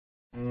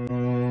The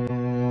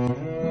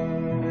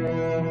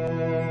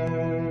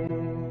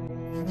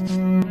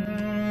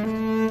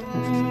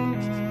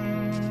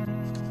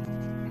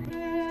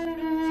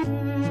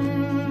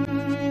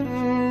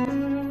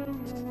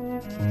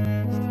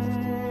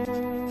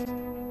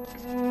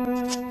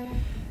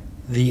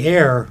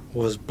air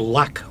was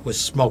black with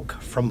smoke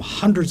from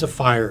hundreds of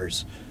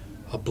fires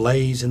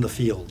ablaze in the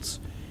fields,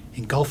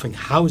 engulfing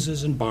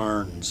houses and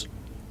barns.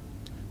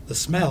 The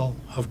smell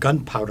of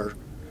gunpowder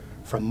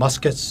from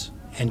muskets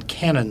and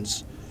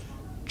cannons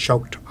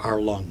choked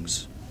our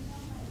lungs.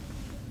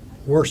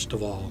 Worst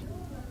of all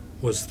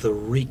was the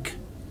reek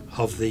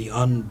of the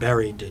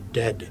unburied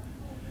dead,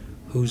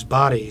 whose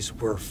bodies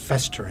were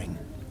festering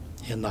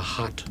in the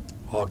hot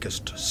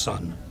August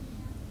sun.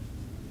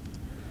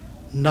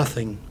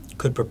 Nothing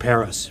could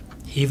prepare us,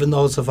 even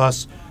those of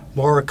us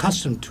more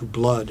accustomed to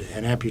blood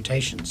and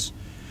amputations,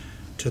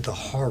 to the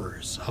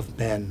horrors of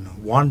men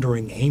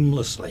wandering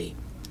aimlessly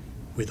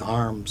with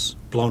arms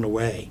blown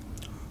away,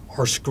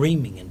 or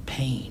screaming in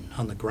pain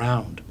on the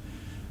ground,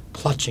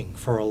 clutching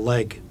for a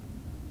leg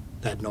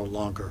that no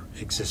longer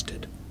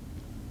existed.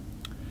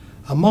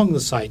 Among the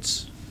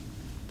sights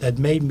that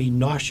made me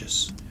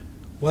nauseous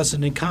was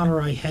an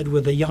encounter I had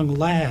with a young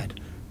lad,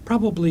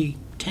 probably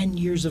 10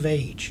 years of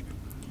age,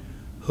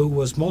 who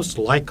was most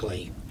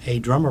likely a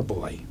drummer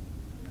boy.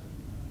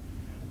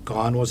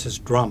 Gone was his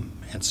drum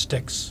and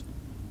sticks,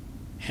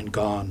 and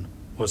gone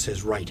was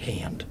his right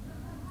hand.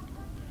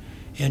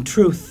 In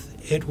truth,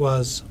 it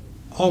was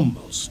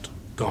almost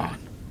gone.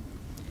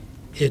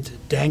 It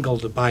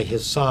dangled by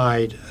his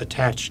side,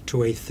 attached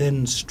to a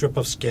thin strip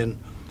of skin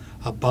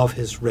above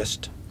his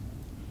wrist.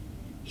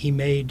 He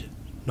made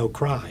no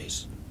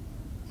cries,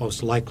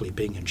 most likely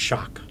being in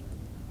shock,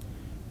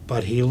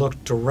 but he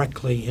looked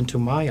directly into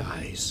my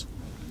eyes,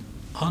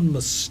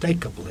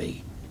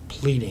 unmistakably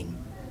pleading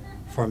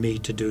for me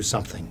to do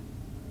something.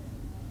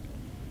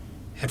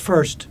 At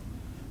first,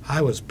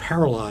 I was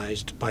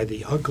paralyzed by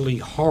the ugly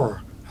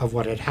horror of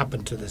what had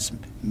happened to this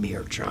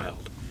mere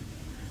child,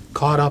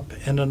 caught up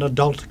in an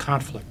adult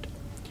conflict,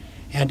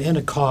 and in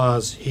a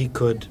cause he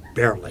could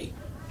barely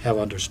have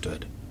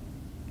understood.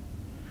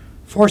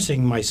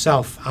 Forcing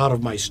myself out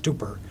of my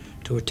stupor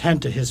to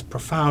attend to his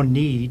profound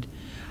need,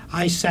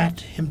 I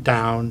sat him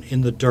down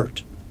in the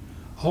dirt,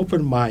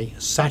 opened my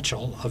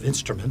satchel of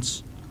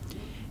instruments,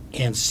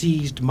 and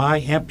seized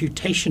my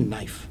amputation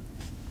knife.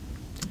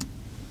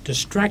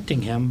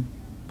 Distracting him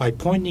by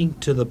pointing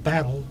to the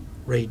battle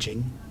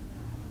raging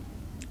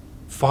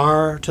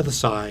far to the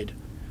side,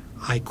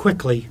 I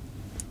quickly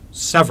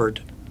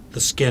severed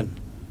the skin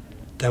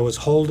that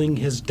was holding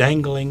his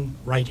dangling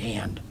right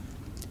hand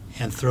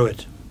and threw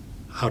it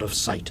out of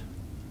sight.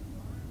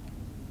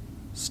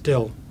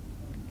 Still,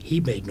 he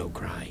made no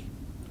cry.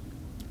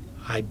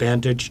 I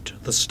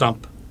bandaged the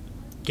stump,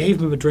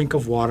 gave him a drink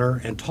of water,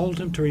 and told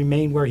him to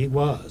remain where he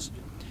was,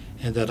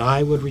 and that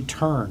I would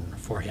return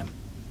for him.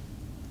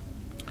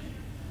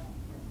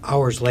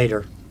 Hours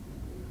later,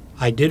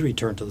 I did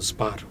return to the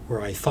spot where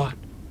I thought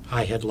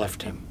I had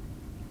left him.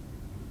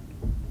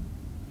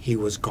 He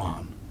was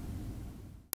gone.